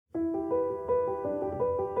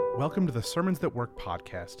Welcome to the Sermons That Work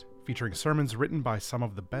podcast, featuring sermons written by some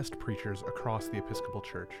of the best preachers across the Episcopal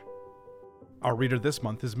Church. Our reader this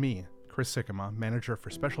month is me, Chris Sikkema, Manager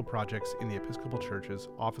for Special Projects in the Episcopal Church's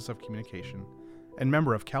Office of Communication, and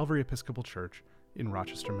member of Calvary Episcopal Church in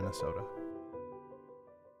Rochester, Minnesota.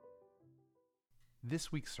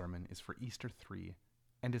 This week's sermon is for Easter 3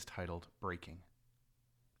 and is titled Breaking.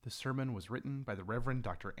 The sermon was written by the Reverend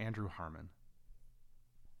Dr. Andrew Harmon.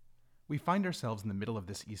 We find ourselves in the middle of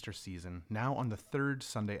this Easter season, now on the third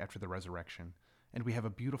Sunday after the resurrection, and we have a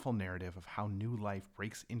beautiful narrative of how new life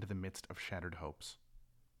breaks into the midst of shattered hopes.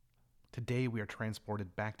 Today we are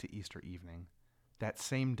transported back to Easter evening, that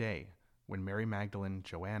same day when Mary Magdalene,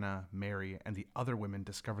 Joanna, Mary, and the other women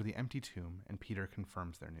discover the empty tomb and Peter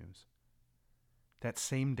confirms their news. That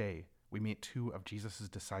same day we meet two of Jesus'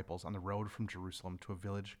 disciples on the road from Jerusalem to a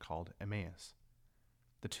village called Emmaus.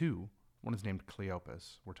 The two, one is named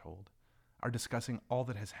Cleopas, we're told, are discussing all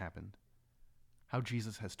that has happened. How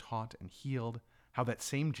Jesus has taught and healed, how that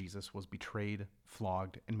same Jesus was betrayed,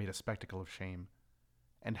 flogged, and made a spectacle of shame,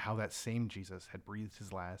 and how that same Jesus had breathed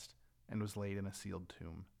his last and was laid in a sealed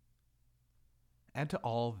tomb. Add to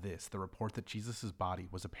all this the report that Jesus' body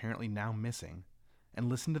was apparently now missing, and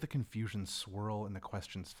listen to the confusion swirl and the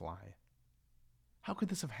questions fly. How could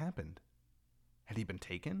this have happened? Had he been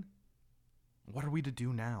taken? What are we to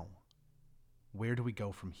do now? Where do we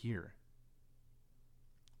go from here?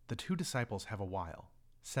 The two disciples have a while,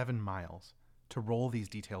 7 miles, to roll these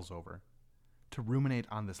details over, to ruminate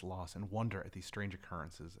on this loss and wonder at these strange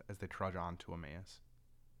occurrences as they trudge on to Emmaus.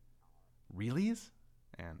 Reallys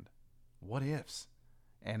and what ifs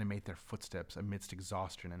animate their footsteps amidst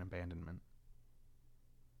exhaustion and abandonment.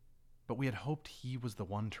 But we had hoped he was the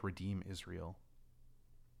one to redeem Israel.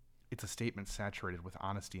 It's a statement saturated with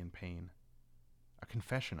honesty and pain, a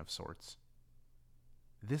confession of sorts.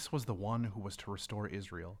 This was the one who was to restore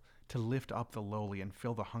Israel, to lift up the lowly and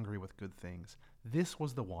fill the hungry with good things. This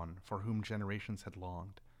was the one for whom generations had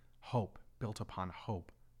longed, hope built upon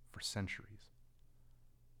hope for centuries.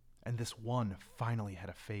 And this one finally had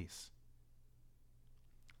a face.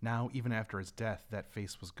 Now, even after his death, that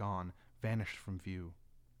face was gone, vanished from view.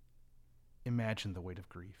 Imagine the weight of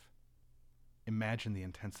grief. Imagine the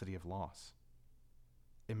intensity of loss.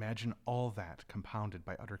 Imagine all that compounded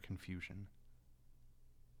by utter confusion.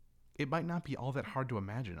 It might not be all that hard to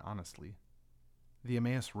imagine, honestly. The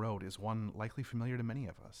Emmaus Road is one likely familiar to many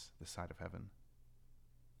of us this side of heaven.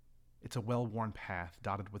 It's a well-worn path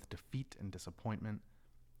dotted with defeat and disappointment,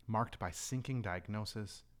 marked by sinking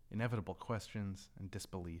diagnosis, inevitable questions, and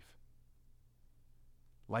disbelief.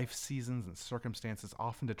 Life seasons and circumstances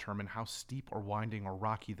often determine how steep or winding or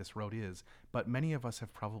rocky this road is, but many of us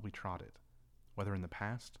have probably trod it, whether in the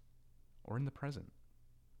past or in the present.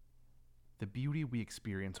 The beauty we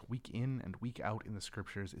experience week in and week out in the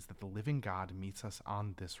Scriptures is that the living God meets us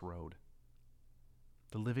on this road.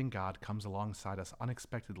 The living God comes alongside us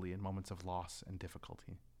unexpectedly in moments of loss and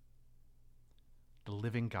difficulty. The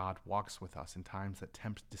living God walks with us in times that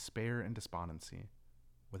tempt despair and despondency,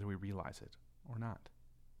 whether we realize it or not.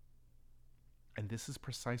 And this is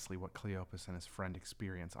precisely what Cleopas and his friend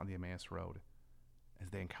experience on the Emmaus Road, as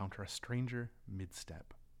they encounter a stranger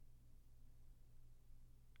mid-step.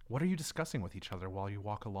 "What are you discussing with each other while you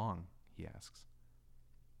walk along?" he asks.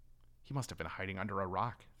 He must have been hiding under a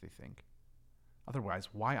rock, they think.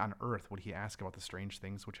 Otherwise, why on earth would he ask about the strange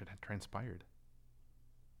things which had transpired?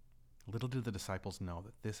 Little do the disciples know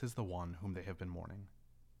that this is the one whom they have been mourning.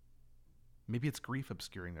 Maybe it's grief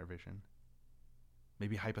obscuring their vision.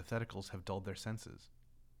 Maybe hypotheticals have dulled their senses.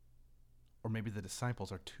 Or maybe the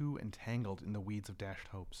disciples are too entangled in the weeds of dashed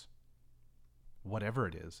hopes. Whatever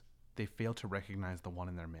it is, they fail to recognize the one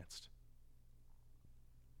in their midst.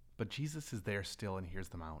 But Jesus is there still and hears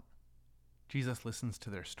them out. Jesus listens to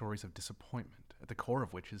their stories of disappointment, at the core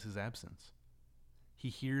of which is his absence. He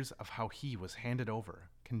hears of how he was handed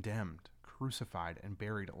over, condemned, crucified, and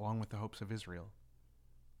buried along with the hopes of Israel.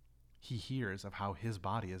 He hears of how his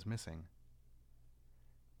body is missing.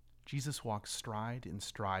 Jesus walks stride in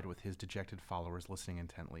stride with his dejected followers listening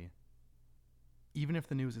intently. Even if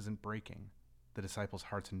the news isn't breaking, the disciples'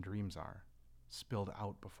 hearts and dreams are, spilled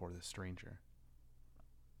out before this stranger.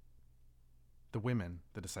 The women,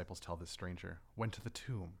 the disciples tell this stranger, went to the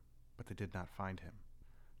tomb, but they did not find him.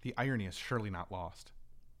 The irony is surely not lost.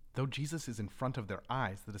 Though Jesus is in front of their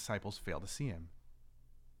eyes, the disciples fail to see him.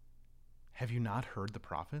 "Have you not heard the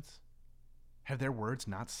prophets? Have their words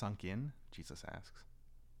not sunk in?" Jesus asks.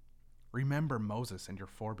 "Remember Moses and your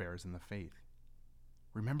forebears in the faith.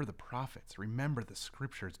 Remember the prophets. Remember the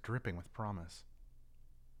Scriptures dripping with promise."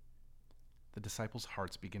 The disciples'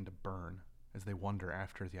 hearts begin to burn as they wonder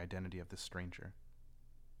after the identity of this stranger.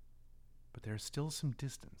 but there is still some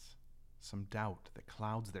distance, some doubt that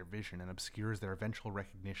clouds their vision and obscures their eventual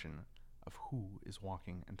recognition of who is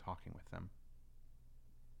walking and talking with them.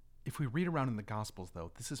 If we read around in the Gospels,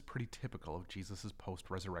 though, this is pretty typical of Jesus'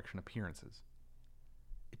 post-resurrection appearances.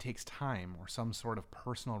 It takes time or some sort of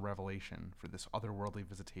personal revelation for this otherworldly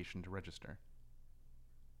visitation to register.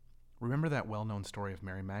 Remember that well-known story of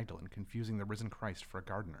Mary Magdalene confusing the risen Christ for a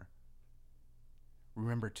gardener.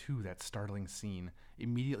 Remember, too, that startling scene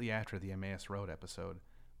immediately after the Emmaus Road episode,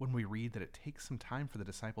 when we read that it takes some time for the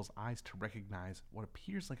disciples' eyes to recognize what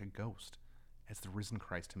appears like a ghost as the risen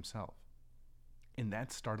Christ himself. In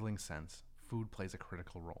that startling sense, food plays a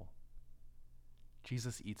critical role.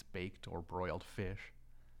 Jesus eats baked or broiled fish,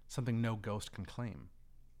 something no ghost can claim.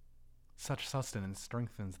 Such sustenance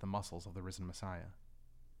strengthens the muscles of the risen Messiah.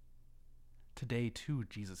 Today, too,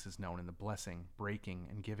 Jesus is known in the blessing, breaking,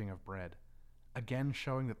 and giving of bread, again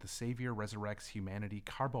showing that the Savior resurrects humanity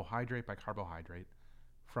carbohydrate by carbohydrate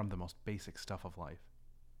from the most basic stuff of life.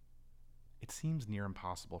 It seems near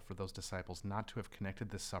impossible for those disciples not to have connected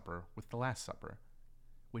this supper with the Last Supper,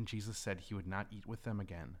 when Jesus said he would not eat with them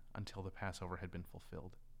again until the Passover had been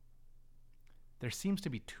fulfilled. There seems to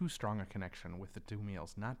be too strong a connection with the two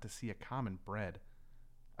meals not to see a common bread,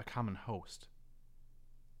 a common host.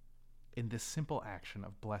 In this simple action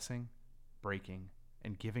of blessing, breaking,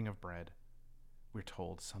 and giving of bread, we're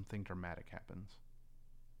told something dramatic happens.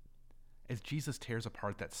 As Jesus tears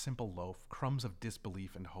apart that simple loaf, crumbs of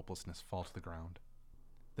disbelief and hopelessness fall to the ground.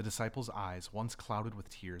 The disciples' eyes, once clouded with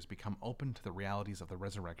tears, become open to the realities of the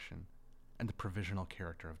resurrection and the provisional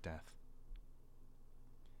character of death.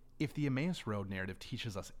 If the Emmaus Road narrative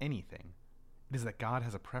teaches us anything, it is that God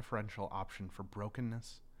has a preferential option for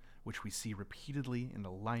brokenness, which we see repeatedly in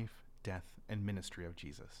the life, death, and ministry of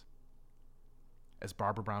Jesus. As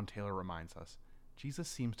Barbara Brown Taylor reminds us, Jesus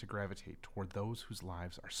seems to gravitate toward those whose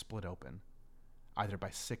lives are split open, either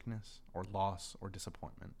by sickness or loss or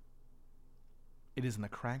disappointment. It is in the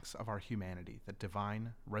cracks of our humanity that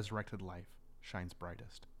divine, resurrected life shines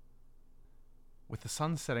brightest. With the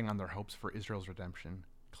sun setting on their hopes for Israel's redemption,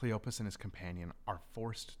 Cleopas and his companion are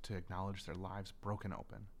forced to acknowledge their lives broken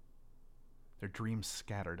open, their dreams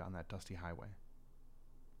scattered on that dusty highway.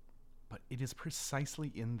 But it is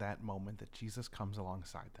precisely in that moment that Jesus comes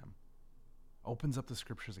alongside them, opens up the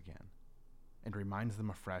scriptures again, and reminds them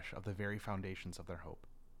afresh of the very foundations of their hope.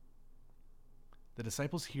 The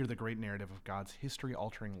disciples hear the great narrative of God's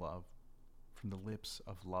history-altering love from the lips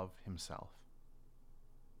of Love himself.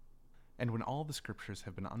 And when all the scriptures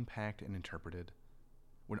have been unpacked and interpreted,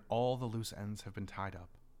 when all the loose ends have been tied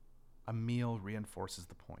up, a meal reinforces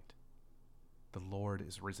the point. The Lord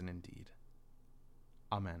is risen indeed.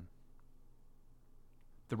 Amen.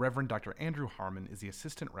 The Reverend Dr. Andrew Harmon is the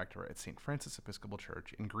Assistant Rector at St. Francis Episcopal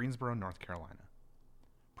Church in Greensboro, North Carolina.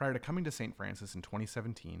 Prior to coming to St. Francis in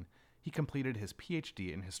 2017, he completed his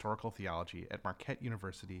PhD in Historical Theology at Marquette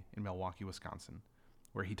University in Milwaukee, Wisconsin,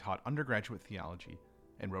 where he taught undergraduate theology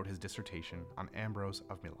and wrote his dissertation on Ambrose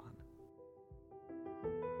of Milan.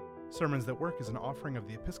 Sermons That Work is an offering of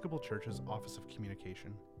the Episcopal Church's Office of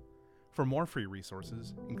Communication. For more free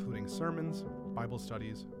resources, including sermons, Bible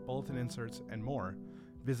studies, bulletin inserts, and more,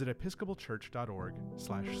 visit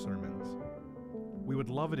episcopalchurch.org/sermons. We would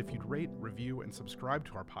love it if you'd rate, review, and subscribe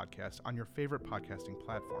to our podcast on your favorite podcasting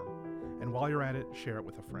platform. And while you're at it, share it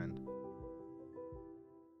with a friend.